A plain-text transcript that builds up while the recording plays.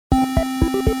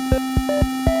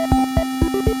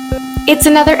It's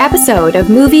another episode of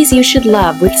Movies You Should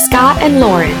Love with Scott and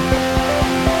Lauren.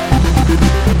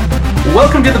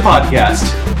 Welcome to the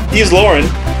podcast. He's Lauren.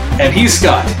 And he's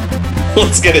Scott.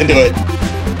 Let's get into it.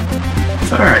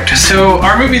 Alright, so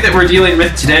our movie that we're dealing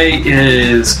with today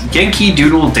is Yankee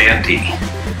Doodle Dandy,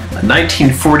 a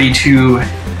 1942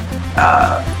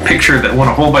 picture that won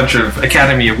a whole bunch of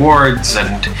Academy Awards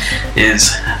and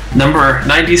is number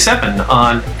 97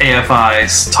 on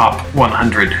AFI's Top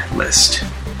 100 list.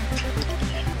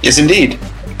 Yes, indeed.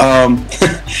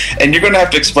 And you're going to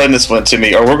have to explain this one to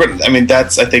me, or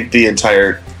that's, I think, the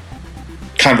entire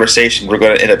conversation we're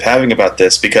going to end up having about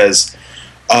this, because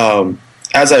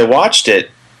as I watched it,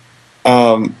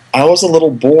 I was a little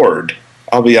bored,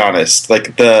 I'll be honest.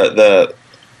 Like, the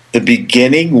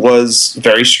beginning was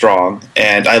very strong,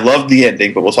 and I loved the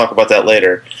ending, but we'll talk about that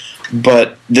later.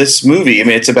 But this movie,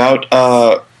 it's about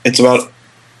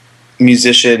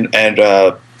musician and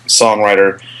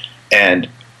songwriter and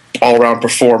all-around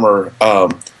performer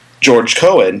George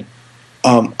Cohan.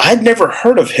 I'd never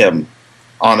heard of him,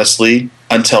 honestly,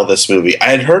 until this movie. I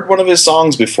had heard one of his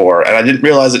songs before, and I didn't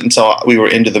realize it until we were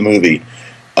into the movie.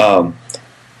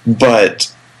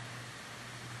 But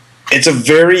it's a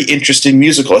very interesting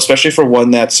musical, especially for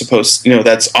one that's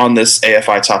that's on this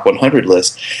AFI Top 100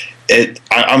 list.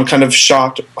 I'm kind of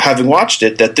shocked, having watched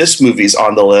it, that this movie's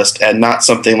on the list and not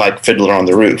something like Fiddler on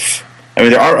the Roof.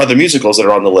 There are other musicals that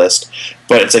are on the list,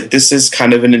 but it's like, this is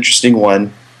kind of an interesting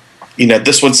one.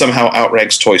 This one somehow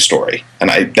outranks Toy Story, and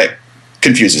that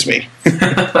confuses me.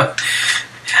 All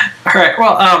right,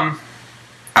 well,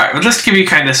 just to give you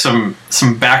kind of some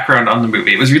background on the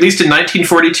movie. It was released in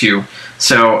 1942,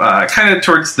 so kind of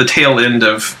towards the tail end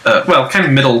of, kind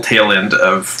of middle tail end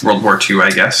of World War II,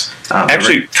 I guess.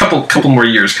 Actually, a couple more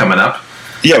years coming up.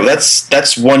 Yeah,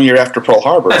 that's 1 year after Pearl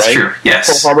Harbor, right? That's true, yes.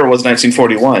 Pearl Harbor was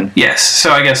 1941. Yes, so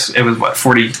I guess it was,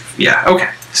 40? Yeah, okay.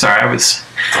 Sorry,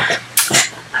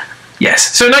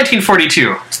 Yes, so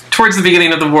 1942, towards the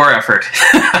beginning of the war effort.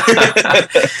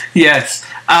 Yes.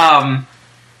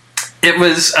 It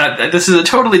was. This is a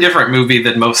totally different movie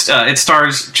than most. It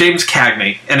stars James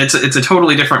Cagney, and it's a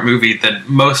totally different movie than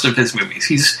most of his movies.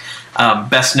 He's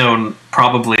best known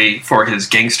probably for his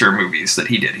gangster movies that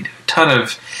he did. He did a ton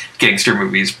of gangster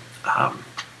movies,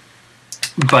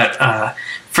 but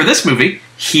for this movie,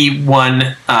 he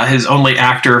won his only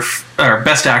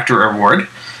Best Actor award,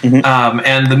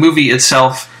 and the movie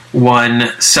itself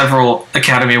won several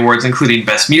Academy Awards, including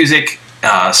Best Music,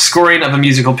 scoring of a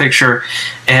musical picture,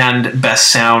 and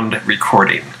Best Sound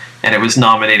Recording, and it was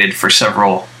nominated for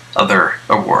several other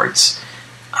awards,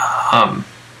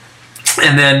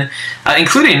 and then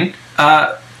including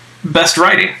Best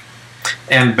Writing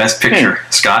and Best Picture.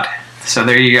 Scott, so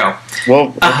there you go.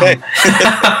 Well, okay.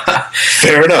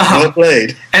 Fair enough. Well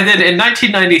played. And then in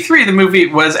 1993, the movie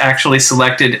was actually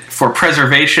selected for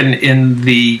preservation in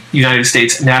the United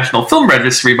States National Film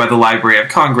Registry by the Library of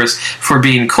Congress for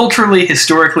being culturally,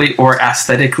 historically, or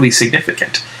aesthetically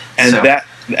significant. And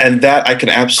that I can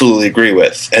absolutely agree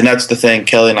with. And that's the thing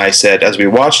Kelly and I said as we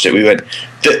watched it. We went,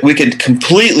 we could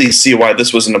completely see why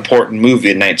this was an important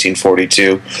movie in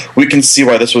 1942. We can see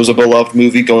why this was a beloved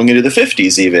movie going into the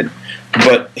 50s even.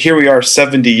 But here we are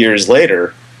 70 years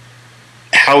later.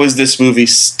 How is this movie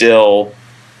still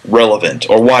relevant?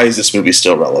 Or why is this movie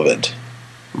still relevant?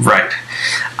 Right.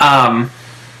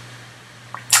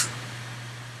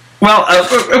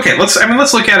 Okay.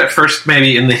 Let's look at it first,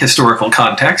 maybe in the historical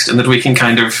context, and then we can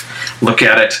kind of look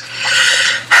at it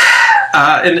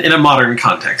in a modern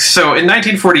context. So, in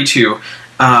 1942,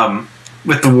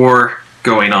 with the war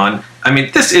going on,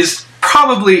 this is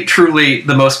probably truly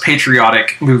the most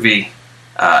patriotic movie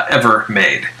ever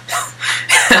made.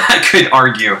 I could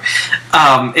argue.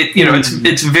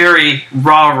 It's very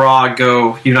rah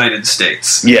go United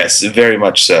States. Yes, very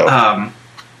much so.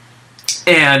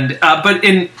 And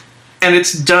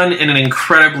it's done in an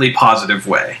incredibly positive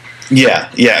way. Yeah.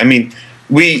 It's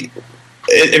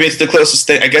the closest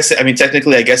thing. I guess.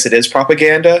 Technically, I guess it is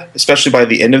propaganda, especially by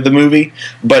the end of the movie.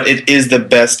 But it is the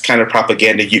best kind of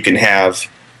propaganda you can have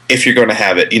if you're going to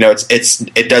have it.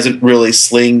 It doesn't really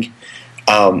sling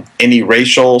any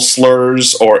racial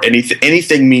slurs or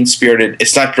anything mean-spirited.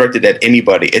 It's not directed at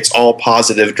anybody. It's all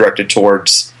positive, directed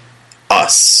towards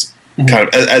us, kind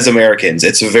of as Americans.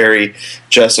 It's a very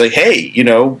just like, hey,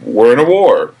 we're in a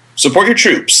war, support your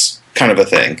troops, kind of a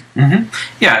thing.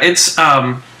 Yeah, it's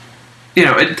the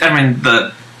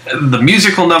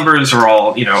musical numbers are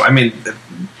all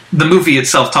the movie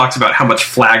itself talks about how much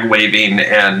flag waving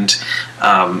and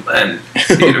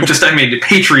just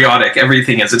patriotic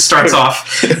everything is. It starts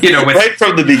off with right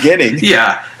from the beginning.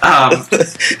 Yeah,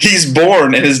 he's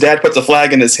born and his dad puts a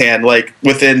flag in his hand. Like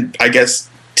within, I guess,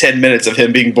 10 minutes of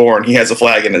him being born, he has a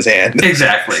flag in his hand.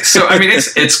 Exactly. So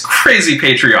it's crazy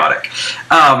patriotic.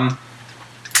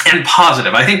 And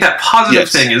positive. I think that positive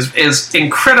thing is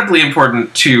incredibly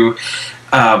important to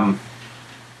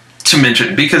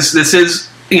mention, because this is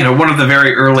one of the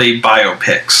very early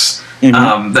biopics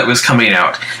that was coming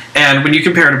out. And when you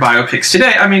compare to biopics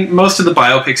today, I mean, most of the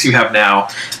biopics you have now,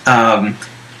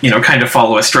 kind of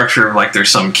follow a structure of like there's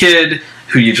some kid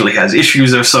who usually has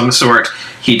issues of some sort.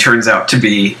 He turns out to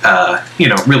be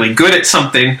really good at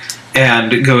something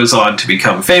and goes on to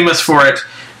become famous for it,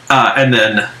 and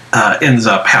then ends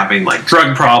up having like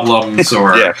drug problems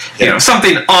or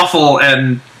something awful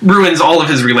and ruins all of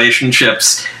his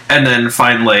relationships, and then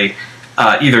finally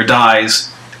either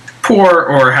dies poor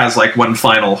or has like one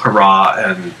final hurrah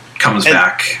and comes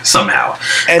back somehow.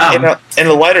 And in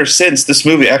a lighter sense, this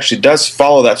movie actually does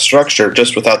follow that structure,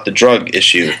 just without the drug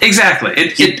issue. Exactly.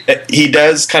 He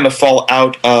does kind of fall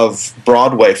out of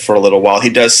Broadway for a little while.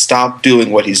 He does stop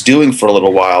doing what he's doing for a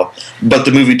little while, but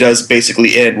the movie does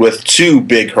basically end with two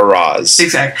big hurrahs.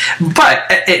 Exactly. But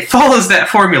it follows that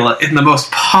formula in the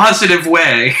most positive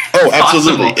way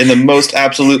absolutely. possible. In the most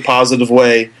absolute positive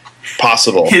way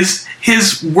possible.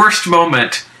 His worst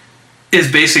moment is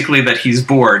basically that he's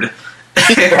bored,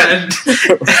 and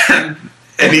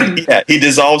he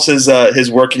dissolves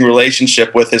his working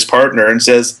relationship with his partner and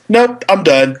says, "Nope, I'm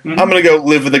done. I'm going to go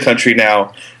live in the country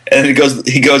now." And he goes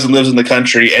and lives in the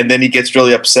country, and then he gets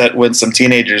really upset when some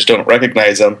teenagers don't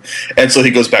recognize him, and so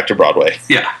he goes back to Broadway.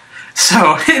 Yeah,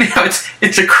 so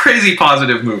it's a crazy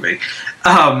positive movie,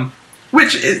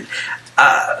 which is,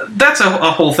 that's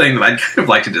a whole thing that I'd kind of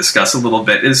like to discuss a little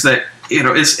bit. Is that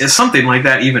is something like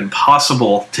that even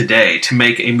possible today, to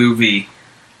make a movie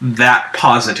that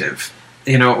positive?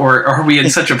 Or are we in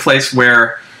such a place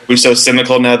where we're so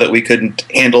cynical now that we couldn't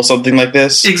handle something like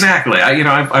this? Exactly.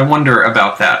 I wonder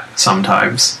about that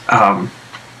sometimes.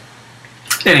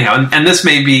 Anyhow, and this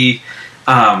may be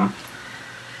one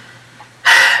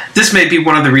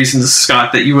of the reasons,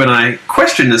 Scott, that you and I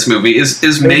question this movie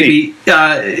is maybe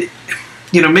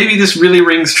maybe this really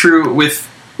rings true with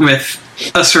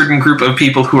a certain group of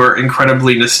people who are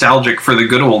incredibly nostalgic for the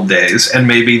good old days, and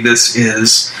maybe this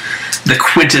is the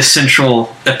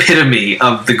quintessential epitome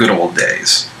of the good old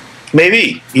days.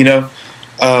 Maybe,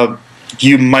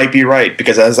 you might be right,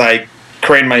 because as I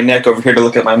crane my neck over here to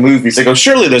look at my movies, I go,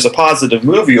 surely there's a positive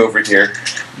movie over here.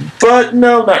 But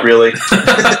no, not really.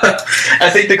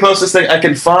 I think the closest thing I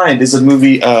can find is a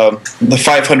movie, The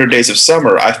 500 Days of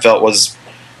Summer, I felt was,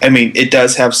 it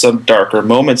does have some darker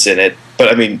moments in it,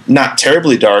 but not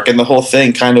terribly dark, and the whole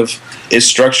thing kind of is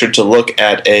structured to look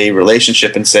at a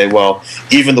relationship and say, well,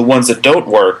 even the ones that don't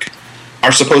work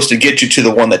are supposed to get you to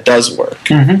the one that does work.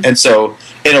 Mm-hmm. And so,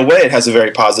 in a way, it has a very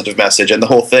positive message, and the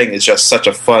whole thing is just such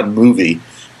a fun movie.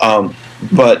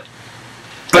 But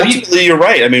ultimately, you're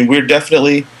right. We're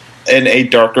definitely in a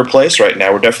darker place right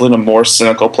now. We're definitely in a more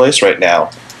cynical place right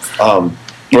now,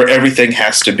 where everything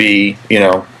has to be,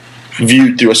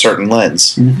 viewed through a certain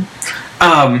lens.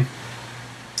 Mm-hmm.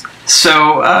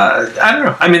 So, I don't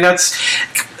know. That's,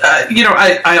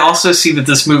 I also see that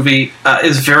this movie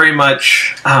is very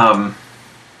much,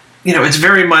 it's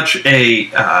very much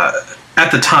at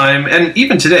the time, and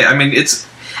even today,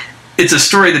 it's a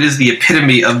story that is the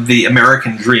epitome of the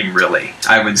American dream, really,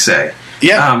 I would say.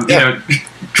 Yeah.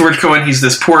 George Cohan, he's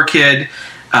this poor kid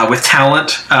with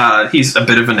talent. He's a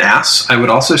bit of an ass, I would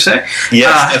also say.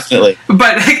 Yes, definitely.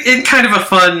 But in kind of a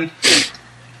fun...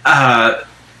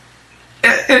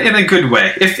 in a good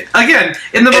way.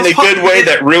 In a good way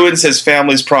that ruins his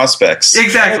family's prospects.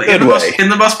 Exactly. In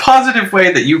the most positive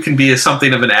way that you can be as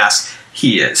something of an ass,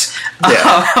 he is.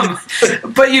 Yeah.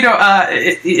 But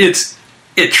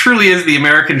it truly is the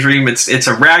American dream. It's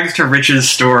a rags to riches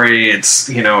story. It's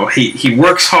he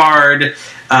works hard.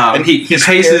 He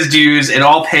pays his dues. It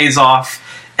all pays off.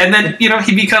 And then,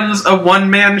 he becomes a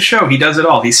one-man show. He does it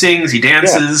all. He sings, he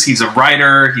dances, He's a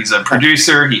writer, he's a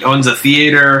producer, he owns a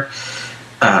theater.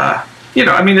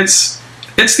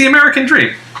 It's the American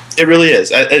dream. It really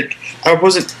is. I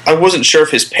wasn't sure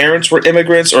if his parents were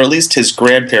immigrants, or at least his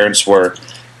grandparents were.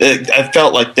 I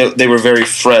felt like they were very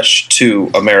fresh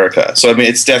to America. So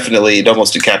it's definitely, it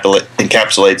almost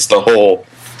encapsulates the whole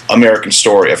American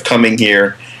story of coming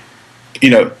here,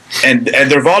 and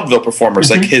they're vaudeville performers,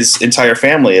 like his entire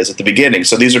family is at the beginning.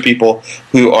 So these are people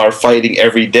who are fighting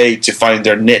every day to find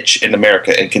their niche in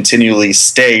America and continually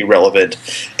stay relevant.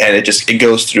 And it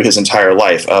goes through his entire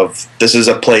life of, this is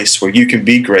a place where you can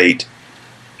be great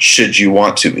should you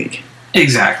want to be.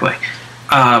 Exactly.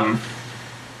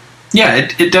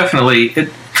 It definitely, and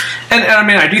I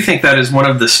mean, I do think that is one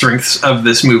of the strengths of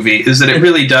this movie, is that it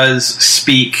really does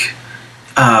speak,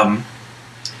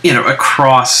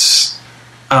 across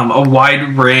a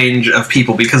wide range of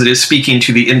people, because it is speaking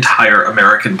to the entire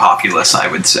American populace, I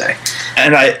would say.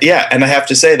 And I have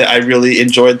to say that I really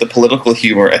enjoyed the political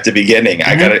humor at the beginning.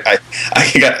 Mm-hmm.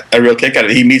 I got a real kick out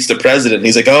of it. He meets the president, and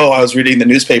he's like, "Oh, I was reading the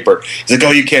newspaper." He's like,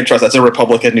 "Oh, you can't trust, that's a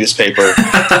Republican newspaper."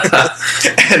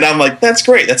 And I'm like, "That's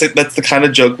great. That's the kind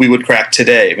of joke we would crack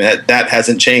today." I mean, that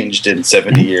hasn't changed in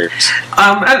 70 years.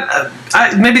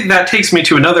 Maybe that takes me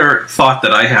to another thought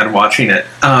that I had watching it.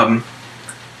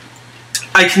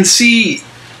 I can see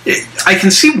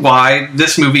why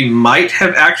this movie might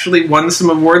have actually won some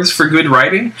awards for good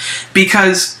writing,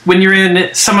 because when you're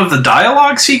in some of the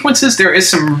dialogue sequences, there is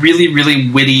some really, really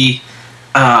witty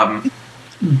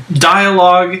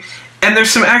dialogue, and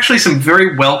there's some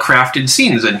very well-crafted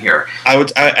scenes in here.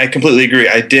 I completely agree.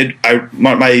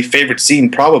 My favorite scene,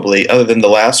 probably, other than the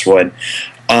last one,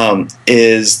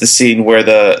 is the scene where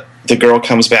the girl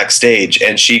comes backstage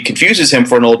and she confuses him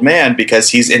for an old man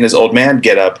because he's in his old man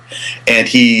getup, and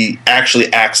he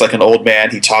actually acts like an old man.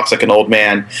 He talks like an old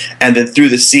man, and then through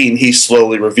the scene, he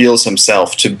slowly reveals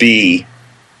himself to be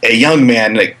a young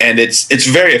man, and it's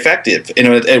very effective.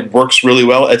 It works really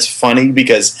well. It's funny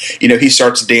because he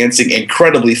starts dancing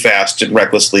incredibly fast and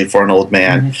recklessly for an old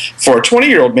man. Mm-hmm. For a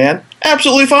 20-year-old man,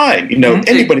 absolutely fine.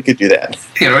 Anybody could do that.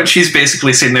 And she's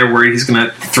basically sitting there worried he's going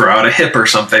to throw out a hip or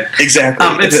something. Exactly.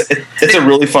 It's a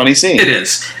really funny scene. It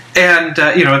is. And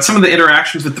and some of the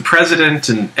interactions with the president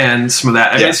and some of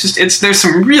that. I mean, there's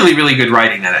some really, really good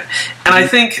writing in it. And I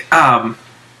think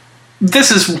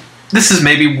this is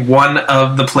maybe one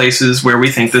of the places where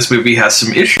we think this movie has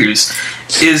some issues,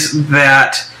 is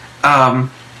that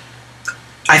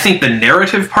I think the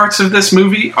narrative parts of this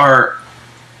movie are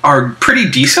pretty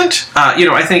decent.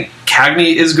 I think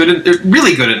Cagney is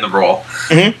really good in the role.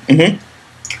 Mm-hmm, mm-hmm.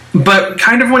 But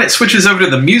kind of when it switches over to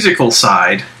the musical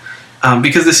side,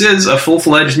 because this is a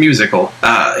full-fledged musical,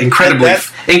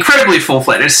 incredibly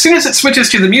full-fledged. As soon as it switches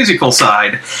to the musical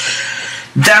side,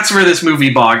 that's where this movie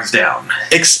bogs down.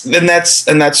 And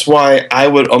that's why I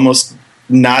would almost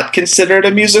not consider it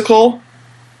a musical.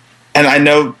 And I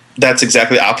know that's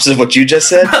exactly the opposite of what you just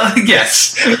said.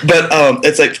 Yes. But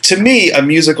it's like, to me, a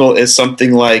musical is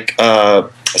something like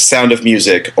Sound of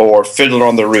Music or Fiddler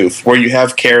on the Roof, where you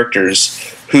have characters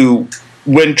who,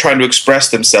 when trying to express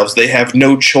themselves, they have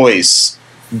no choice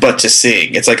but to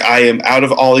sing. It's like, I am out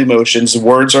of all emotions,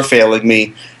 words are failing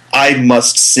me, I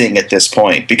must sing at this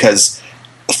point, because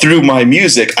through my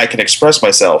music I can express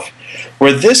myself.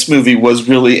 Where this movie was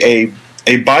really a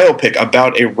biopic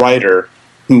about a writer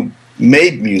who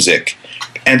made music,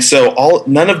 and so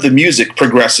none of the music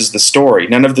progresses the story.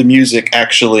 None of the music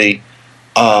actually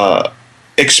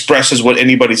expresses what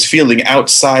anybody's feeling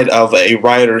outside of a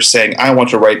writer saying, "I want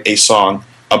to write a song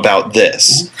about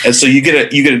this." Mm-hmm. And so you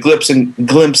get a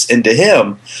glimpse into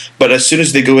him, but as soon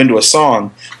as they go into a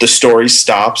song, the story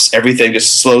stops. Everything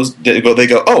just slows. They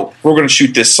go, "Oh, we're going to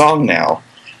shoot this song now,"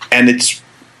 and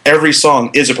every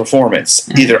song is a performance,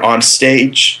 mm-hmm. either on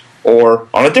stage or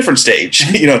on a different stage.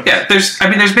 Yeah, there's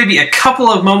maybe a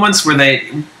couple of moments where they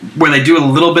do a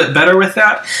little bit better with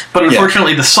that, but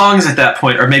unfortunately the songs at that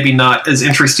point are maybe not as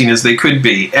interesting as they could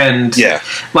be. And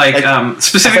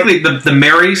specifically the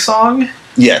Mary song,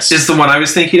 yes, is the one I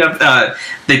was thinking of.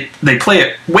 They play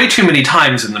it way too many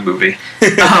times in the movie.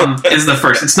 Is the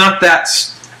first. It's not that.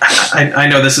 I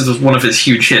know this is one of his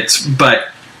huge hits, but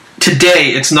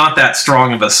today it's not that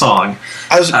strong of a song.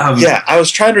 I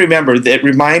was trying to remember. It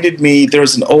reminded me, there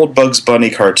was an old Bugs Bunny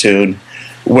cartoon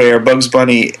where Bugs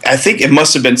Bunny, I think it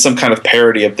must have been some kind of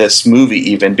parody of this movie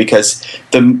even, because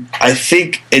I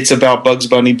think it's about Bugs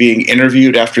Bunny being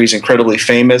interviewed after he's incredibly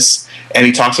famous, and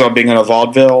he talks about being on a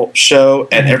vaudeville show,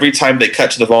 and every time they cut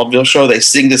to the vaudeville show, they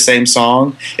sing the same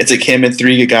song. It's like him and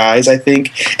three guys, I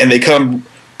think, and they come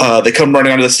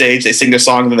running onto the stage, they sing the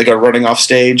song, and then they go running off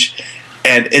stage.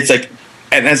 And it's like,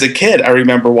 and as a kid, I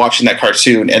remember watching that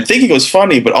cartoon and thinking it was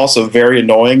funny, but also very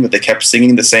annoying that they kept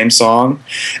singing the same song.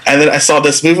 And then I saw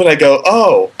this movie and I go,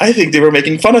 "Oh, I think they were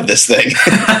making fun of this thing."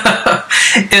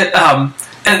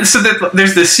 And so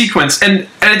there's this sequence, and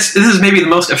this is maybe the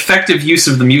most effective use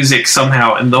of the music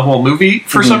somehow in the whole movie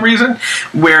for mm-hmm. some reason,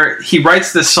 where he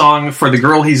writes this song for the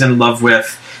girl he's in love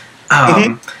with,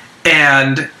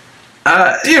 and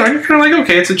and you're kind of like,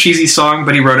 okay, it's a cheesy song,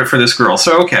 but he wrote it for this girl,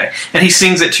 so okay. And he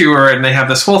sings it to her, and they have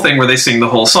this whole thing where they sing the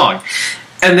whole song.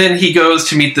 And then he goes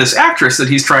to meet this actress that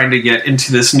he's trying to get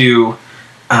into this new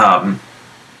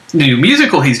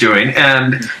musical he's doing,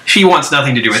 and she wants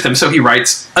nothing to do with him, so he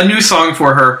writes a new song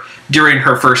for her during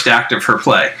her first act of her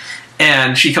play.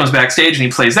 And she comes backstage, and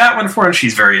he plays that one for her, and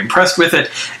she's very impressed with it.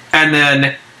 And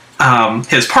then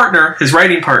his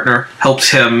writing partner, helps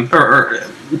him, or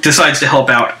decides to help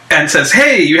out, and says,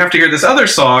 hey, you have to hear this other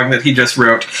song that he just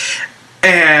wrote,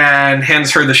 and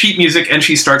hands her the sheet music, and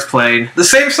she starts playing the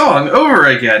same song over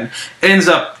again, ends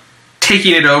up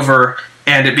taking it over,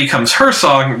 and it becomes her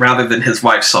song rather than his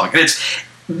wife's song. And it's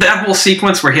that whole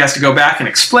sequence where he has to go back and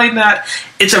explain that.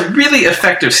 It's a really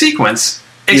effective sequence,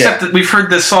 except that we've heard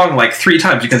this song like 3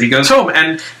 times, because he goes home,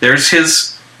 and there's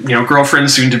his girlfriend,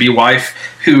 soon-to-be wife,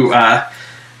 who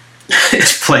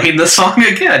is playing the song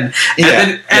again.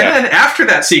 And then after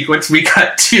that sequence, we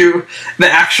cut to the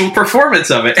actual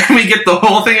performance of it, and we get the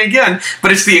whole thing again,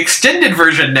 but it's the extended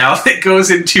version now that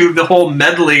goes into the whole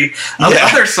medley of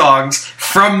other songs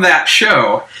from that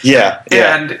show.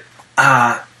 And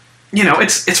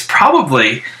it's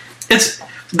probably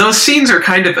those scenes are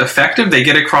kind of effective. They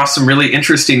get across some really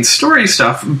interesting story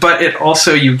stuff, but it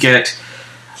also, you get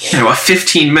a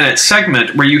 15-minute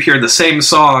segment where you hear the same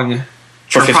song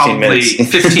for 15 minutes.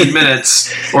 15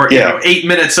 minutes, or 8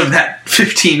 minutes of that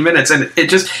 15 minutes, and it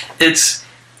just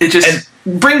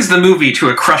brings the movie to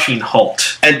a crushing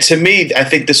halt. And to me, I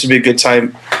think this would be a good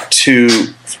time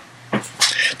to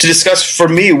discuss, for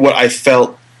me, what I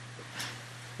felt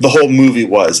the whole movie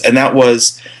was, and that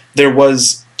was, there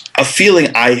was a feeling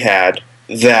I had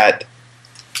that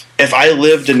if I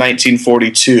lived in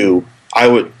 1942,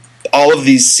 all of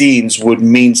these scenes would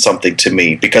mean something to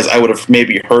me, because I would have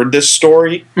maybe heard this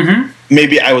story. Mm-hmm.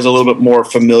 Maybe I was a little bit more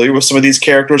familiar with some of these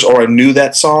characters, or I knew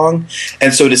that song.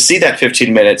 And so to see that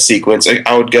 15-minute sequence,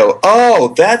 I would go,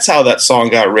 oh, that's how that song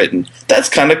got written. That's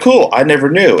kind of cool. I never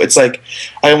knew. It's like,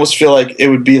 I almost feel like it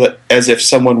would be like, as if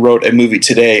someone wrote a movie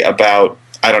today about,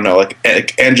 I don't know, like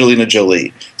Angelina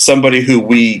Jolie, somebody who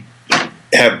we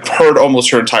have heard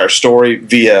almost her entire story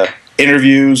via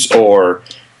interviews or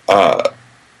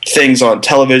things on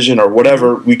television or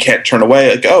whatever. We can't turn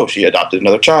away, like, oh, she adopted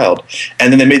another child.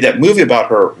 And then they made that movie about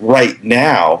her right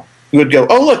now. We would go,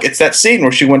 oh, look, it's that scene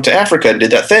where she went to Africa and did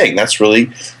that thing. That's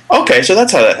really, okay, so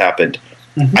that's how that happened.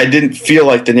 Mm-hmm. I didn't feel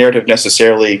like the narrative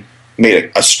necessarily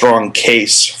made a strong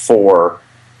case for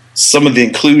some of the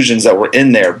inclusions that were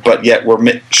in there, but yet were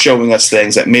showing us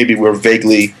things that maybe we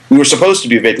were supposed to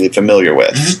be vaguely familiar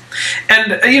with. Mm-hmm.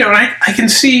 And, I can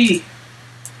see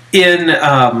in...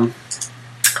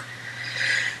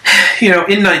 in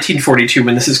 1942,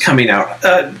 when this is coming out,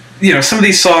 some of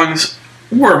these songs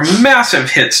were massive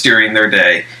hits during their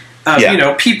day.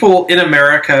 People in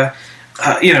America,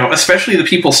 especially the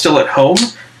people still at home,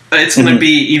 it's going to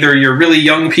be either your really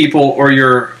young people or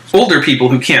your older people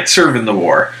who can't serve in the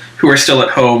war, who are still at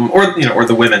home, or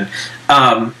the women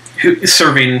who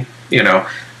serving,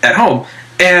 at home.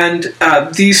 And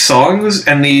these songs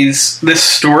and this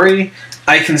story,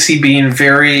 I can see being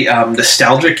very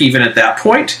nostalgic even at that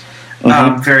point.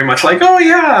 Mm-hmm. Very much like, oh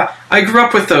yeah, I grew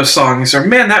up with those songs, or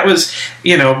man, that was,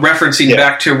 referencing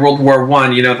back to World War I,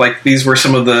 like these were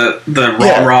some of the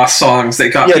rah-rah songs that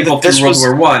got people through World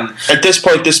War I. At this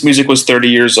point, this music was 30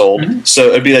 years old, so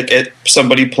it'd be like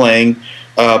somebody playing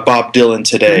Bob Dylan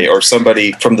today, or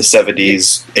somebody from the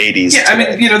 70s, 80s. Yeah,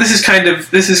 today. I mean, this is kind of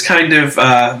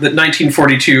the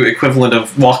 1942 equivalent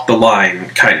of Walk the Line,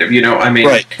 kind of.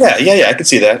 Right? Yeah, I can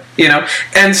see that.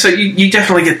 And so you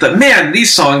definitely get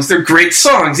these songs. They're great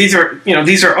songs. These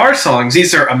are our songs.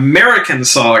 These are American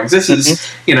songs. This is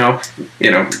Walk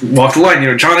the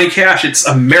Line. Johnny Cash. It's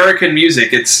American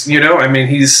music. It's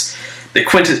he's the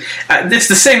quintessence. It's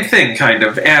the same thing, kind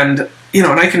of, and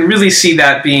and I can really see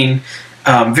that being.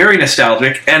 Very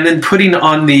nostalgic, and then putting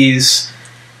on these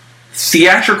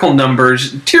theatrical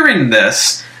numbers during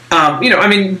this.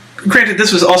 Granted,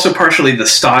 this was also partially the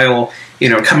style,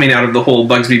 coming out of the whole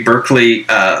Bugsby Berkeley,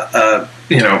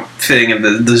 thing, and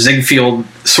the Ziegfeld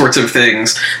sorts of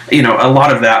things. A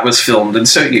lot of that was filmed, and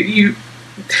so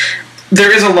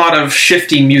there is a lot of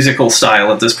shifting musical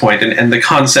style at this point, and the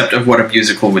concept of what a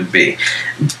musical would be.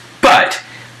 But,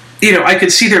 I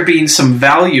could see there being some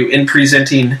value in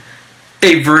presenting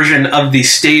a version of the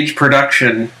stage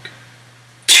production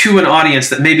to an audience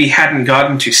that maybe hadn't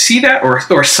gotten to see that,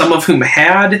 or some of whom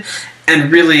had,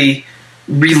 and really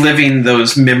reliving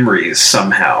those memories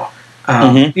somehow.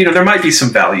 There might be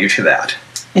some value to that.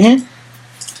 Mm-hmm.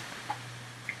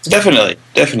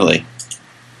 Definitely.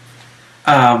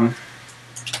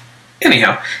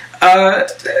 Anyhow,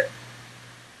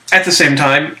 at the same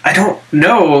time, I don't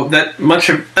know that much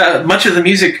of the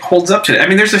music holds up today. I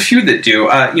mean, there's a few that do.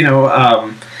 I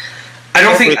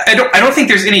don't think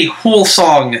there's any whole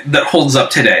song that holds up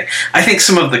today. I think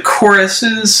some of the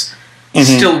choruses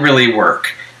still really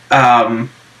work. The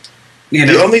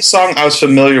only song I was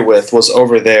familiar with was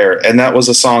Over There, and that was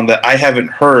a song that I haven't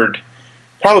heard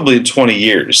probably in 20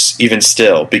 years, even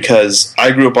still, because I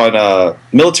grew up on a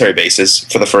military bases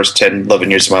for the first 10,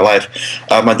 11 years of my life.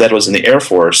 My dad was in the Air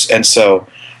Force, and so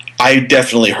I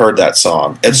definitely heard that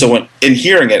song. And so in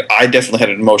hearing it, I definitely had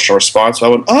an emotional response. So I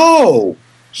went, oh,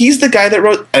 he's the guy that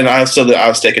wrote... And I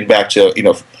was taken back to,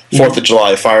 4th of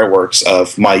July fireworks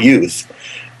of my youth.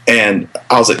 And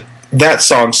I was like, that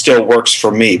song still works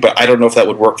for me, but I don't know if that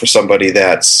would work for somebody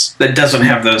that doesn't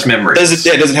have those memories.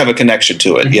 Doesn't have a connection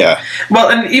to it. Yeah. Well,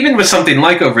 and even with something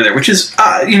like Over There, which is,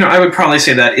 I would probably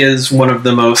say that is one of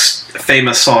the most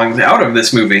famous songs out of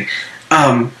this movie.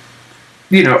 I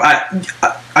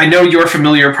know you're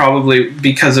familiar probably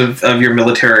because of your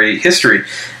military history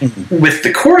with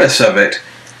the chorus of it,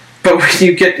 but when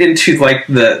you get into like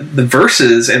the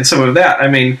verses and some of that, I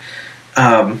mean.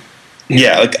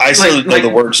 I still know the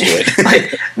words to it.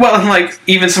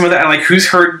 Even some of that, who's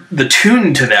heard the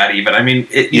tune to that even? I mean,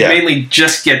 you mainly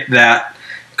just get that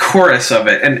chorus of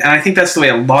it. And I think that's the way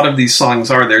a lot of these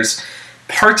songs are. There's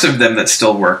parts of them that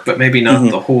still work, but maybe not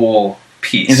the whole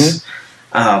piece.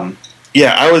 I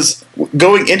was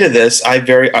going into this,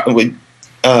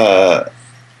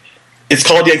 it's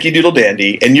called Yankee Doodle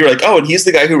Dandy, and you're like, oh, and he's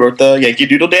the guy who wrote the Yankee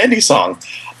Doodle Dandy song.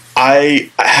 I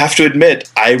have to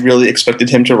admit, I really expected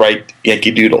him to write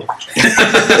Yankee Doodle.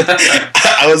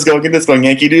 I was going in this going,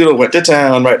 Yankee Doodle went to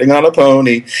town riding on a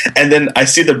pony. And then I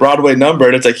see the Broadway number,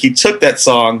 and it's like he took that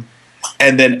song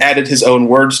and then added his own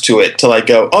words to it to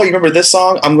go, oh, you remember this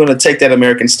song? I'm going to take that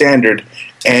American standard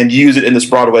and use it in this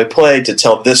Broadway play to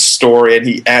tell this story. And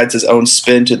he adds his own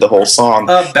spin to the whole song.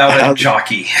 About a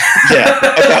jockey.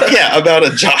 About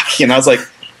a jockey. And I was like,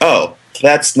 oh,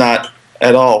 that's not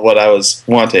at all what I was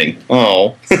wanting.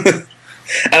 Oh.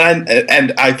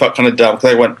 and I felt kind of dumb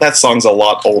because I went, that song's a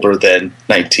lot older than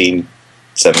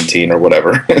 1917 or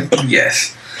whatever.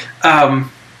 Yes.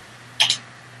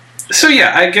 So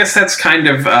yeah, I guess that's kind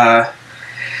of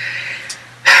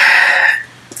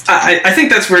I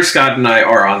think that's where Scott and I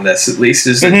are on this, at least,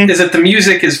 is that the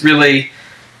music is really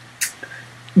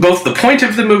both the point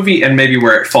of the movie and maybe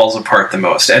where it falls apart the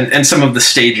most, and some of the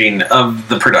staging of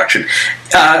the production.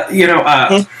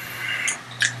 I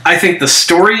think the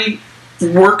story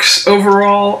works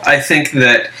overall. I think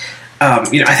that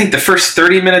I think the first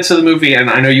 30 minutes of the movie, and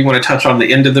I know you want to touch on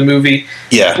the end of the movie,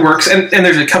 works, and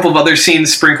there's a couple of other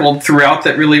scenes sprinkled throughout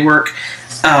that really work.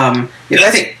 I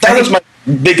think that was my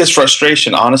biggest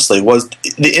frustration, honestly, was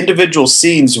the individual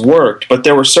scenes worked, but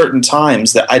there were certain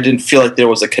times that I didn't feel like there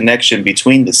was a connection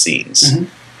between the scenes.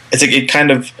 It's like it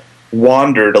kind of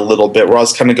wandered a little bit, where I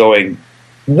was kind of going,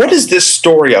 what is this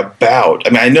story about? I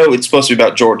mean, I know it's supposed to be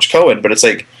about George Cohan, but it's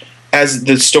like, as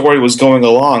the story was going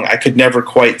along, I could never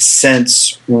quite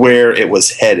sense where it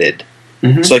was headed.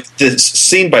 So like this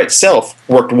scene by itself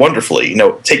worked wonderfully.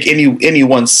 Take any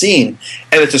one scene,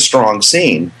 and it's a strong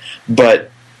scene, but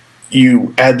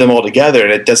you add them all together,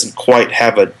 and it doesn't quite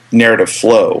have a narrative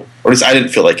flow. Or at least I didn't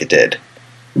feel like it did.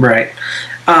 Right.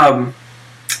 Well,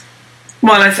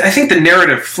 and I think the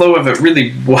narrative flow of it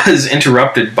really was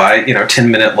interrupted by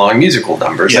 10-minute long musical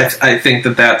numbers. Yeah. I think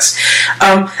that's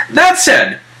that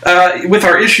said. With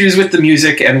our issues with the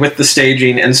music and with the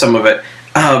staging and some of it,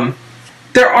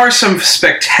 there are some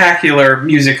spectacular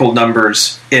musical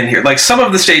numbers in here. Like, some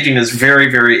of the staging is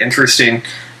very, very interesting.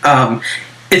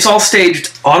 It's all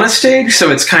staged on a stage, so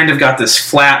it's kind of got this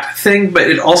flat thing, but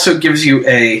it also gives you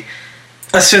a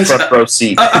sense front row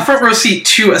seat. A front row seat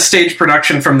to a stage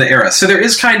production from the era. So there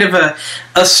is kind of a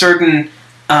certain...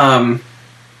 I'm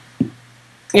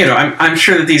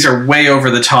sure that these are way over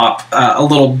the top, a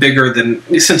little bigger than,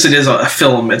 since it is a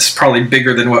film, it's probably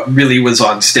bigger than what really was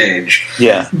on stage.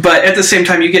 Yeah. But at the same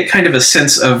time, you get kind of a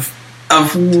sense of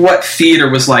what theater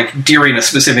was like during a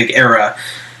specific era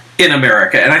in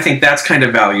America, and I think that's kind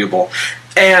of valuable.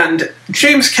 And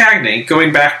James Cagney,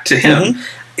 going back to him,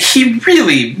 he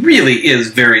really, really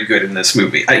is very good in this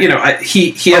movie.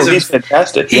 He's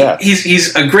fantastic.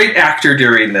 He's a great actor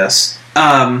during this.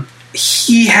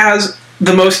 He has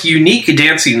the most unique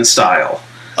dancing style.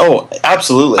 Oh,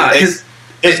 absolutely.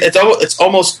 It's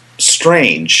almost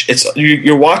strange.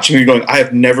 You're watching, you're going, I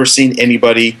have never seen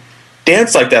anybody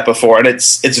dance like that before, and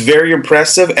it's very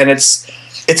impressive, and it's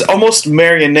almost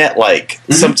marionette-like.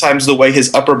 Sometimes the way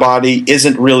his upper body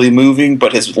isn't really moving,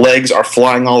 but his legs are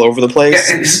flying all over the place.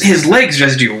 Yeah, and his legs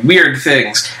just do weird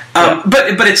things.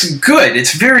 But it's good.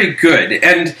 It's very good,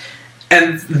 and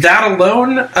that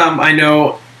alone, I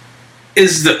know,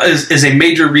 is a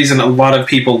major reason a lot of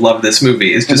people love this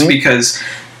movie. Is just because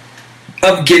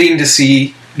of getting to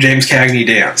see James Cagney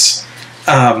dance.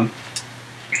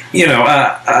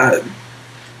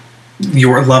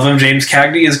 Your love of James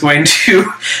Cagney is going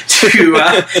to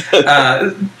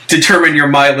determine your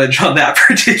mileage on that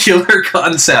particular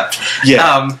concept.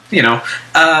 Yeah.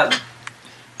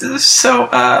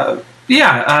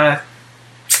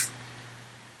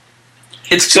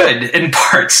 It's good in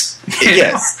parts.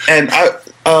 Yes, and I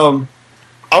want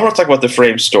to talk about the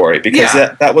frame story because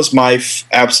that was my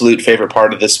absolute favorite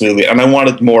part of this movie, and I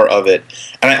wanted more of it.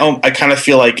 And I kind of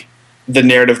feel like the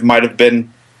narrative might have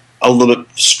been a little bit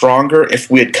stronger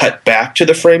if we had cut back to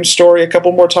the frame story a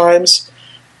couple more times.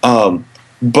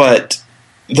 But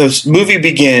the movie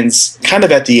begins kind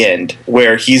of at the end,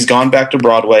 where he's gone back to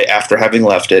Broadway after having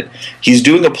left it. He's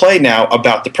doing a play now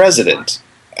about the president,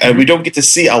 and we don't get to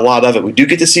see a lot of it. We do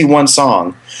get to see one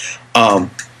song,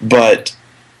 but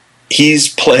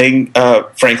he's playing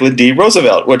Franklin D.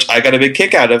 Roosevelt, which I got a big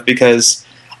kick out of because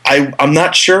I'm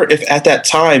not sure if at that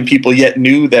time people yet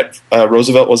knew that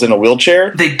Roosevelt was in a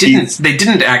wheelchair. They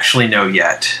didn't actually know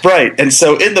yet. Right, and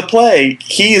so in the play,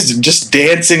 he is just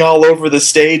dancing all over the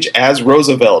stage as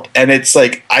Roosevelt, and it's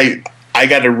like I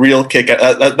got a real kick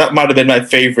out. That might have been my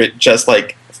favorite, just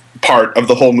like part of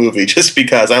the whole movie, just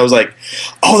because I was like,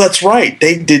 oh, that's right,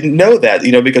 they didn't know that,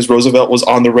 because Roosevelt was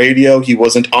on the radio, he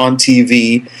wasn't on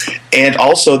TV, and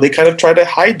also they kind of try to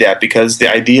hide that because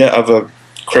the idea of a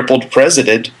crippled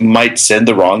president might send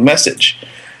the wrong message.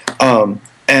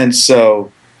 And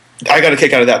so I got a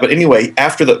kick out of that. But anyway,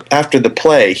 after the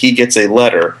play, he gets a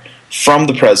letter from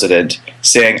the president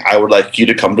saying, I would like you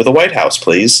to come to the White House,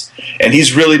 please. And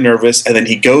he's really nervous, and then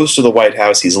he goes to the White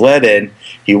House, he's let in,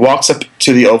 he walks up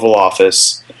to the Oval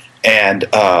Office, and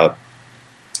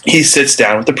he sits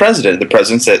down with the president. The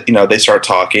president said, they start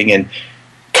talking, and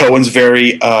Cohen's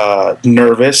very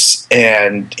nervous,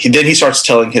 and then he starts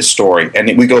telling his story,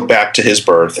 and we go back to his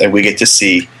birth, and we get to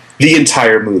see the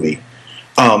entire movie.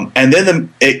 And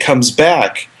then it comes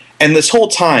back, and this whole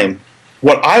time,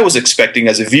 what I was expecting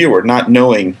as a viewer, not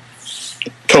knowing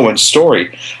Cohen's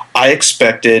story, I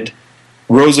expected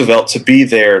Roosevelt to be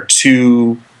there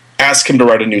to ask him to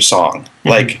write a new song. Mm-hmm.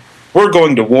 Like, we're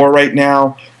going to war right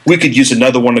now. We could use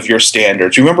another one of your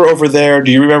standards. You remember over there?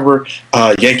 Do you remember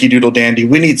Yankee Doodle Dandy?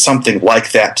 We need something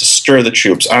like that to stir the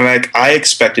troops. And I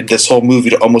expected this whole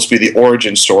movie to almost be the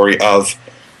origin story of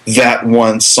that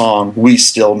one song we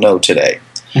still know today.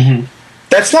 Mm-hmm.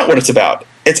 That's not what it's about.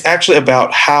 It's actually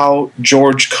about how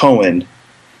George Cohen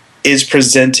is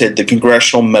presented the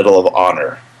Congressional Medal of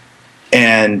Honor.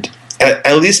 And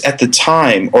at least at the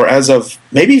time, or as of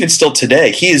maybe even still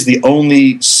today, he is the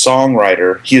only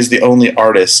songwriter, he is the only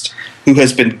artist who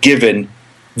has been given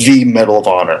the Medal of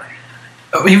Honor.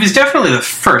 Oh, he was definitely the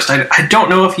first. I don't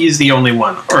know if he's the only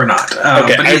one or not.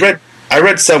 Okay, but I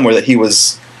read somewhere that he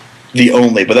was the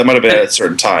only, but that might have been at a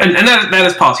certain time. And that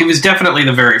is possible. He was definitely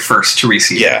the very first to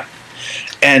receive it. Yeah.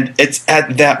 And it's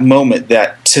at that moment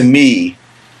that, to me,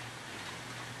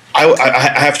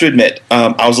 I have to admit,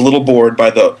 I was a little bored by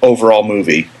the overall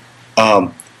movie.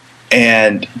 But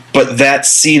that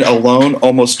scene alone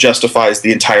almost justifies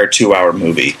the entire 2-hour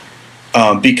movie.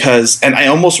 And I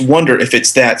almost wonder if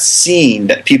it's that scene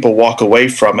that people walk away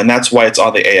from, and that's why it's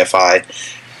on the AFI.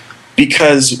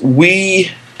 Because we,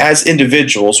 as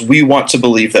individuals, we want to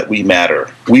believe that we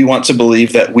matter. We want to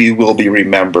believe that we will be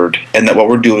remembered and that what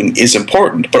we're doing is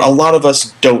important. But a lot of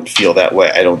us don't feel that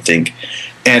way, I don't think.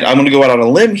 And I'm going to go out on a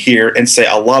limb here and say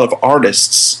a lot of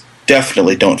artists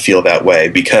definitely don't feel that way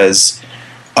because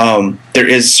there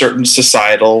is certain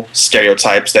societal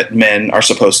stereotypes that men are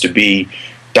supposed to be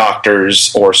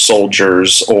doctors or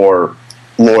soldiers or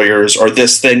lawyers or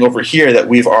this thing over here that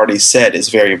we've already said is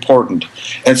very important.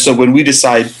 And so when we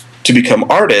decide to become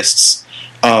artists,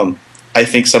 I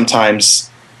think sometimes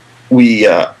we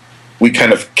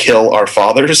kind of kill our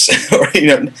fathers, or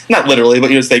not literally,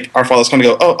 but it's like our father's going to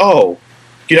go, oh,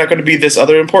 you're not going to be this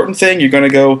other important thing. You're going to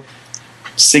go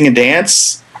sing and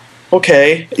dance,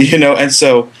 okay? And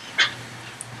so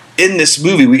in this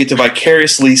movie, we get to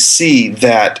vicariously see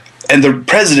that. And the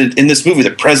president in this movie,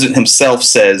 the president himself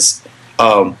says,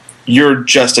 you're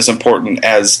just as important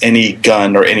as any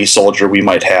gun or any soldier we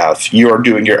might have. You are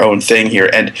doing your own thing here.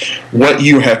 And what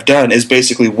you have done is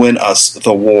basically win us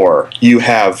the war. You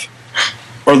have,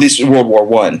 or at least World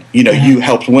War I, you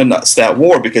helped win us that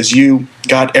war because you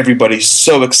got everybody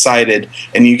so excited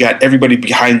and you got everybody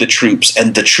behind the troops.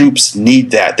 And the troops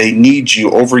need that. They need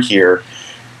you over here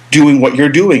doing what you're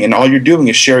doing, and all you're doing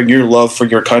is sharing your love for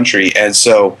your country. And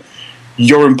so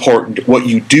you're important. What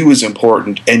you do is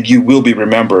important, and you will be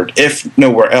remembered, if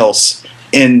nowhere else,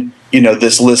 in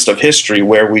this list of history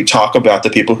where we talk about the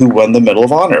people who won the Medal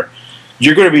of Honor.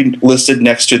 You're going to be listed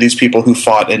next to these people who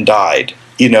fought and died.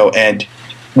 And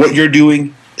what you're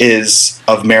doing is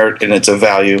of merit and it's of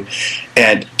value.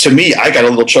 And to me, I got a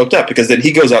little choked up because then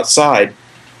he goes outside.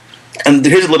 And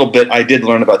here's a little bit I did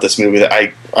learn about this movie that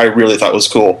I really thought was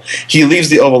cool. He leaves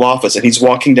the Oval Office and he's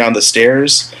walking down the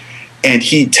stairs, and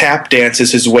he tap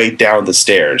dances his way down the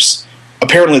stairs.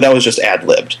 Apparently that was just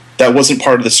ad-libbed. That wasn't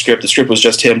part of the script. The script was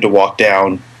just him to walk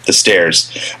down the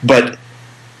stairs. But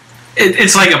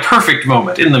it's like a perfect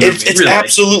moment in the movie. It's really.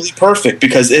 Absolutely perfect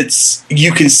because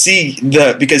you can see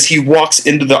because he walks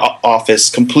into the office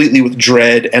completely with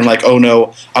dread and like, oh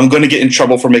no, I'm going to get in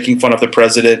trouble for making fun of the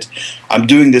president. I'm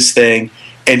doing this thing,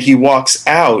 and he walks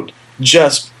out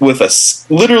just with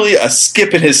literally a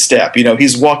skip in his step.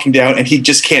 He's walking down and he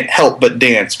just can't help but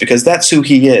dance because that's who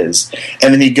he is.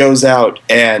 And then he goes out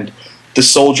and the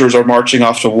soldiers are marching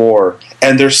off to war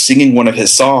and they're singing one of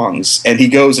his songs, and he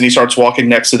goes and he starts walking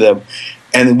next to them,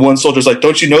 and one soldier's like,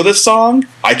 don't you know this song?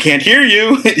 I can't hear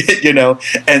you.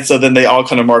 And so then they all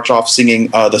kind of march off singing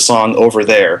the song over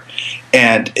there.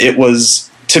 And it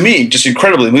was, to me, just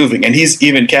incredibly moving. And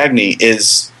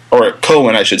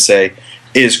Cohen, I should say,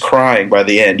 is crying by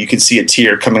the end. You can see a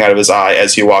tear coming out of his eye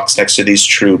as he walks next to these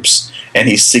troops and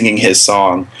he's singing his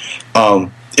song.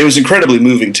 It was incredibly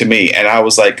moving to me, and I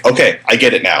was like, okay, I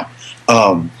get it now.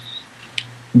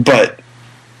 But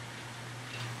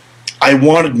I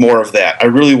wanted more of that. I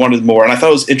really wanted more, and I thought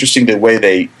it was interesting the way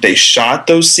they shot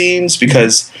those scenes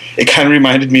because it kind of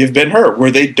reminded me of Ben-Hur, where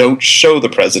they don't show the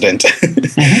president.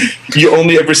 You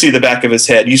only ever see the back of his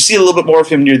head. You see a little bit more of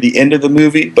him near the end of the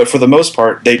movie, but for the most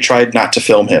part, they tried not to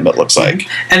film him, it looks like.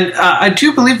 And I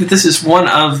do believe that this is one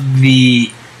of the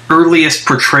earliest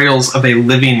portrayals of a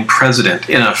living president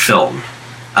in a film.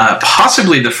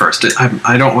 Possibly the first.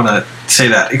 I don't want to say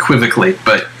that equivocally,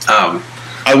 but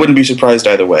I wouldn't be surprised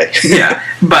either way. Yeah,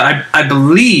 but I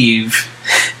believe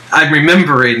I'm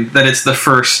remembering that it's the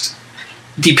first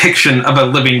depiction of a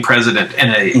living president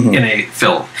in a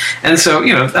film, and so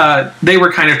they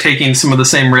were kind of taking some of the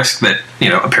same risk that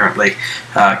apparently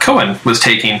Cohen was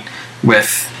taking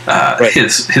with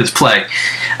his play.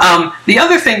 The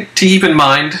other thing to keep in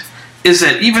mind is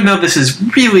that even though this is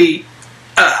really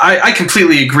I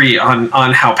completely agree on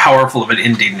how powerful of an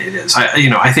ending it is.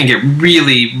 I think it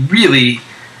really, really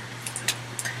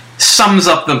sums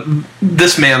up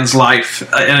this man's life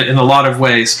in a lot of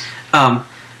ways.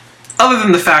 Other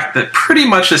than the fact that pretty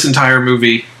much this entire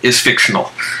movie is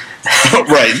fictional.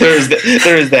 Right, there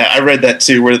is that. I read that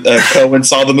too, where Cohen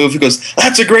saw the movie, goes,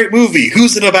 "That's a great movie.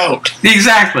 Who's it about?"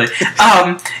 Exactly.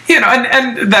 And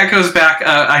that goes back.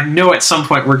 I know at some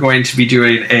point we're going to be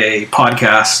doing a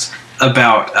podcast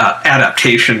about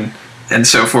adaptation and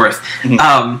so forth.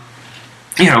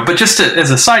 Mm-hmm. But just as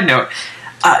a side note,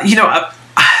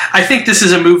 I think this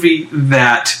is a movie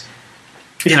that,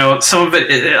 some of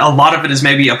it, a lot of it is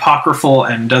maybe apocryphal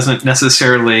and doesn't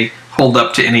necessarily hold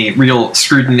up to any real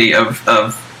scrutiny of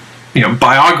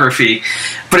biography.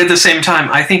 But at the same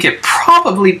time, I think it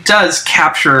probably does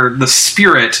capture the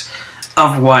spirit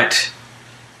of what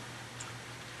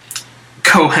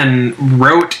Cohen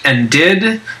wrote and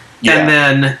did. Yeah. And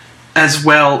then, as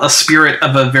well, a spirit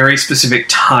of a very specific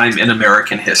time in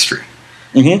American history.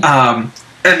 Mm-hmm.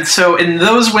 And so, in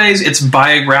those ways, it's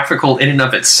biographical in and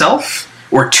of itself,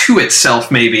 or to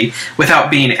itself, maybe, without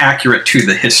being accurate to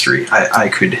the history, I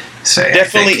could say.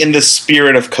 Definitely in the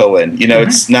spirit of Cohen. Mm-hmm.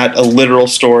 It's not a literal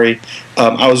story.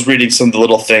 I was reading some of the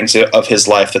little things of his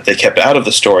life that they kept out of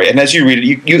the story. And as you read it,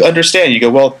 you understand. You go,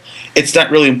 well, it's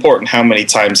not really important how many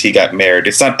times he got married.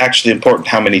 It's not actually important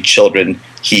how many children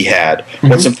he had. Mm-hmm.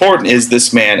 What's important is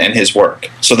this man and his work.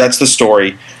 So that's the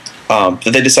story that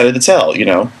they decided to tell,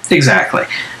 Exactly.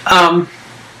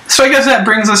 So I guess that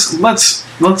brings us,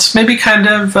 let's maybe kind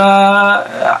of,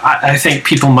 I think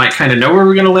people might kind of know where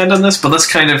we're going to land on this, but let's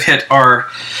kind of hit our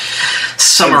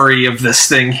summary of this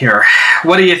thing here.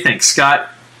 What do you think, Scott?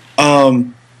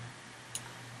 I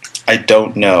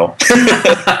don't know.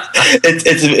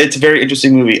 It's a very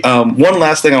interesting movie. One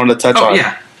last thing I want to touch on.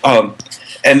 Yeah.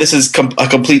 And this is a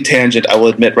complete tangent, I will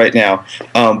admit right now.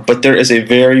 But there is a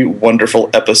very wonderful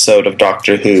episode of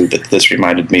Doctor Who that this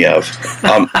reminded me of.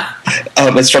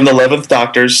 It's from the 11th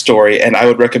Doctor's story, and I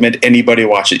would recommend anybody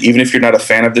watch it, even if you're not a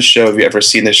fan of the show, if you've ever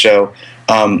seen the show.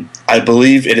 I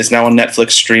believe it is now on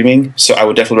Netflix streaming, so I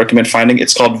would definitely recommend finding it.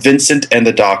 It's called Vincent and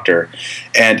the Doctor.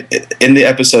 And in the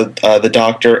episode, the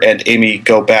Doctor and Amy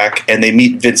go back, and they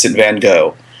meet Vincent van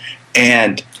Gogh.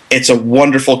 And it's a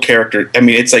wonderful character. I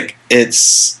mean, it's like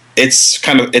it's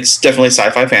definitely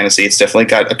sci-fi fantasy. It's definitely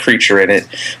got a creature in it.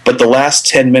 But the last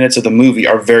 10 minutes of the movie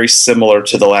are very similar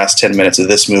to the last 10 minutes of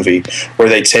this movie, where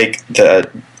they take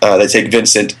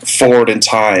Vincent forward in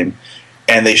time,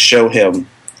 and they show him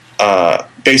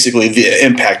basically the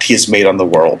impact he has made on the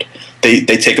world. They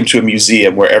take him to a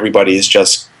museum where everybody is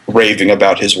just raving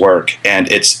about his work,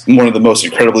 and it's one of the most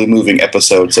incredibly moving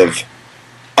episodes of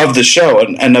the show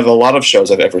and of a lot of shows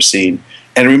I've ever seen.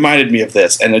 And it reminded me of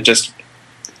this, and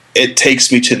it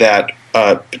takes me to that.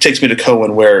 It takes me to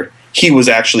Coen, where he was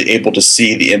actually able to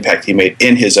see the impact he made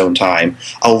in his own time.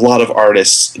 A lot of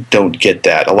artists don't get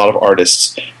that. A lot of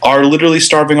artists are literally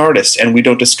starving artists, and we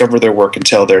don't discover their work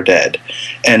until they're dead.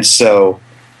 And so,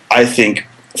 I think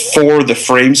for the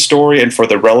frame story and for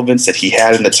the relevance that he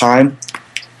had in the time,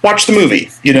 watch the movie.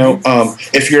 You know,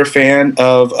 if you're a fan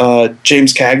of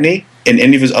James Cagney in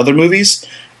any of his other movies,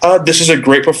 this is a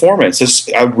great performance. This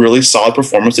is a really solid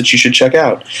performance that you should check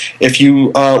out. If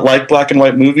you like black and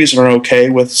white movies and are okay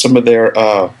with some of their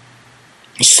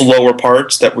slower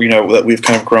parts that we've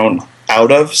kind of grown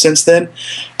out of since then,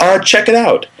 check it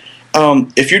out.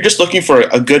 If you're just looking for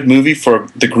a good movie for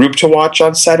the group to watch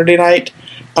on Saturday night,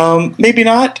 maybe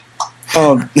not.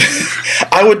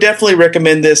 I would definitely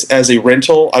recommend this as a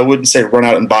rental. I wouldn't say run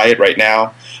out and buy it right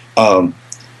now.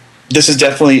 This is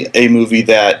definitely a movie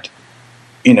that,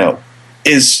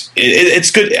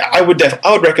 it's good. I would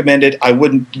recommend it. I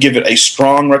wouldn't give it a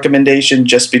strong recommendation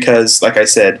just because, like I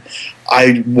said,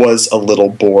 I was a little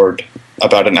bored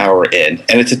about an hour in,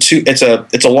 and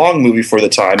it's a long movie for the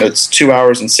time. It's 2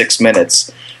 hours and 6 minutes,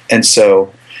 and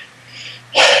so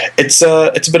it's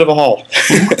a bit of a haul.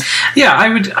 Yeah, I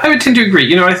would tend to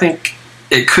agree. I think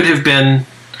it could have been,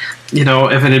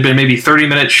 if it had been maybe 30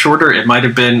 minutes shorter, it might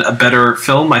have been a better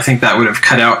film. I think that would have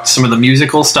cut out some of the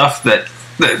musical stuff that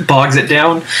bogs it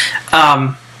down.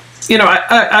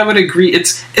 I would agree.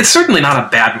 It's certainly not a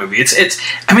bad movie. It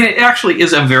actually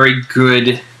is a very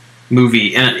good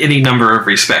movie in any number of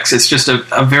respects. It's just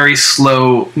a very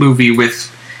slow movie with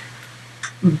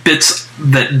bits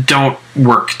that don't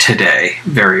work today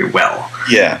very well.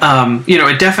 Yeah.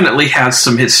 It definitely has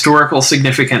some historical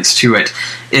significance to it.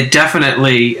 It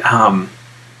definitely,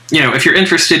 if you're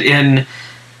interested in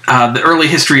the early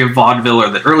history of vaudeville or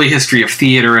the early history of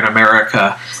theater in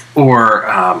America, or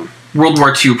World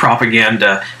War II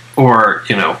propaganda, or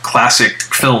classic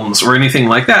films or anything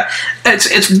like that,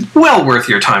 it's well worth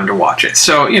your time to watch it.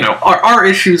 So our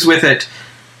issues with it,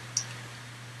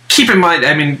 keep in mind,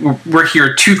 we're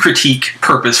here to critique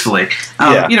purposefully.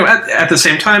 At the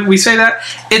same time, we say that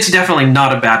it's definitely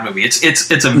not a bad movie.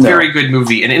 It's a very good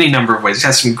movie in any number of ways. It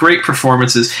has some great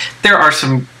performances. There are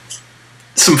some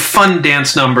fun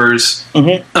dance numbers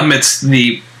amidst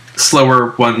the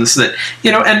slower ones that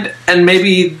and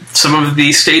maybe some of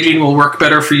the staging will work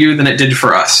better for you than it did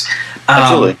for us.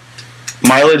 Absolutely,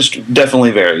 mileage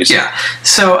definitely varies. Yeah,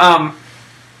 so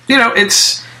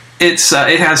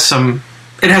it has some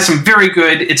very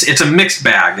good. It's a mixed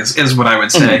bag, is what I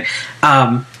would say.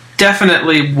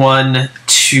 Definitely one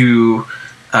to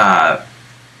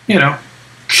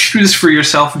choose for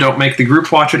yourself. Don't make the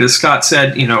group watch it, as Scott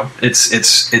said.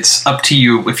 It's up to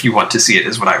you if you want to see it,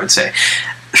 is what I would say.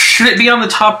 Should it be on the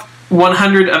top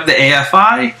 100 of the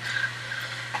AFI?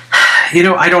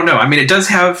 I don't know. It does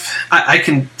have... I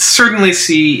can certainly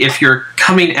see if you're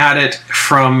coming at it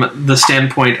from the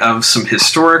standpoint of some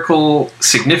historical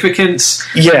significance.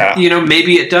 Yeah.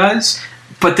 Maybe it does.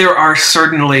 But there are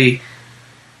certainly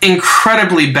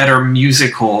incredibly better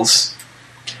musicals.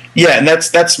 Yeah, and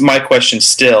that's my question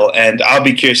still, and I'll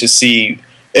be curious to see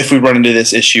if we run into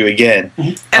this issue again.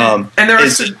 And there are...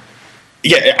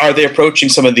 are they approaching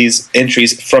some of these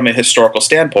entries from a historical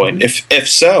standpoint? If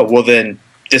so, well then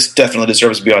this definitely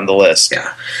deserves to be on the list.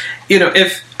 Yeah,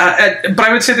 but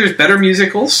I would say there's better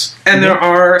musicals, and there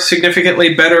are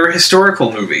significantly better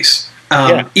historical movies,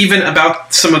 even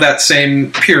about some of that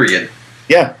same period.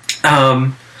 Yeah.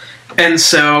 And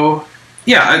so,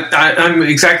 I'm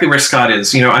exactly where Scott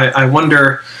is. I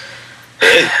wonder.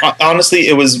 Honestly,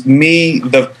 it was me,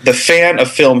 the fan of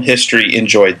film history,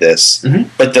 enjoyed this,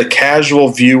 but the casual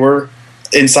viewer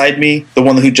inside me, the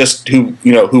one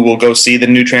who will go see the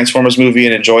new Transformers movie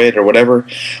and enjoy it or whatever,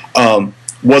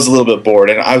 was a little bit bored.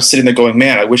 And I was sitting there going,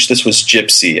 man, I wish this was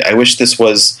Gypsy. I wish this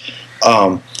was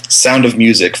Sound of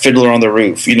Music, Fiddler on the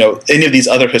Roof, any of these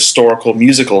other historical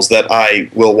musicals that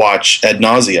I will watch ad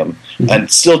nauseum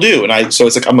and still do. And so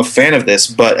it's like I'm a fan of this,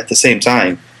 but at the same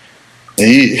time,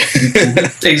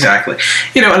 exactly.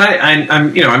 And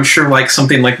I'm sure like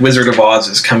something like Wizard of Oz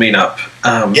is coming up.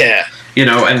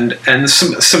 and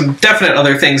some definite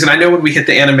other things. And I know when we hit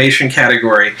the animation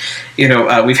category,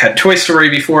 we've had Toy Story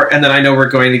before, and then I know we're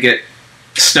going to get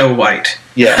Snow White.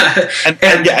 Yeah,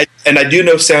 and I do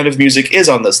know Sound of Music is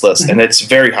on this list, and it's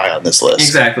very high on this list.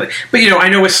 Exactly. But, I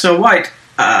know with Snow White,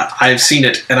 I've seen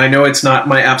it, and I know it's not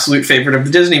my absolute favorite of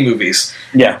the Disney movies.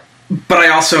 Yeah. But I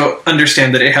also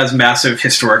understand that it has massive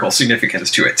historical significance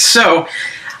to it. So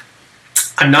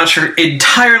I'm not sure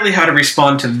entirely how to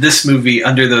respond to this movie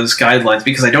under those guidelines,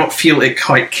 because I don't feel it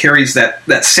quite carries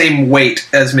that same weight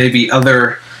as maybe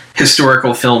other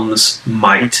historical films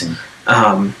might.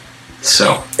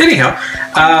 So, anyhow,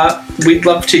 we'd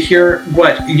love to hear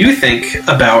what you think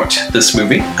about this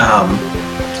movie.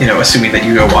 Assuming that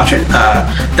you go watch it.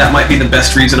 That might be the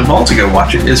best reason of all to go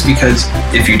watch it, is because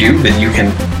if you do, then you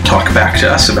can talk back to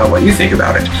us about what you think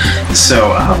about it.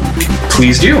 So,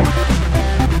 please do.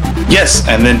 Yes,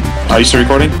 and then, are you still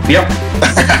recording? Yep.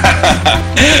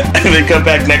 And then come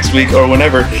back next week, or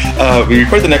whenever we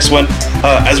record the next one,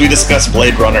 as we discuss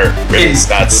Blade Runner, Ridley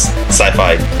Scott's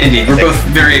sci-fi. Indeed. We're both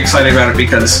very excited about it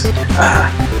because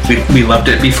we loved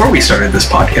it before we started this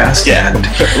podcast. Yeah, and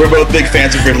we're both big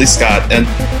fans of Ridley Scott, and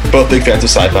both big fans of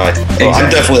sci-fi. Exactly. Well, I'm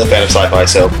definitely a fan of sci-fi,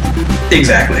 so...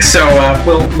 Exactly. So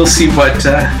we'll see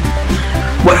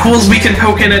what holes we can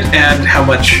poke in it and how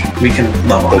much we can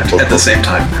love on it at the same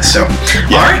time. So,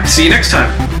 All right, see you next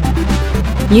time.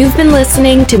 You've been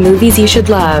listening to Movies You Should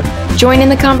Love. Join in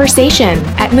the conversation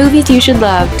at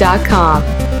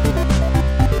moviesyoushouldlove.com.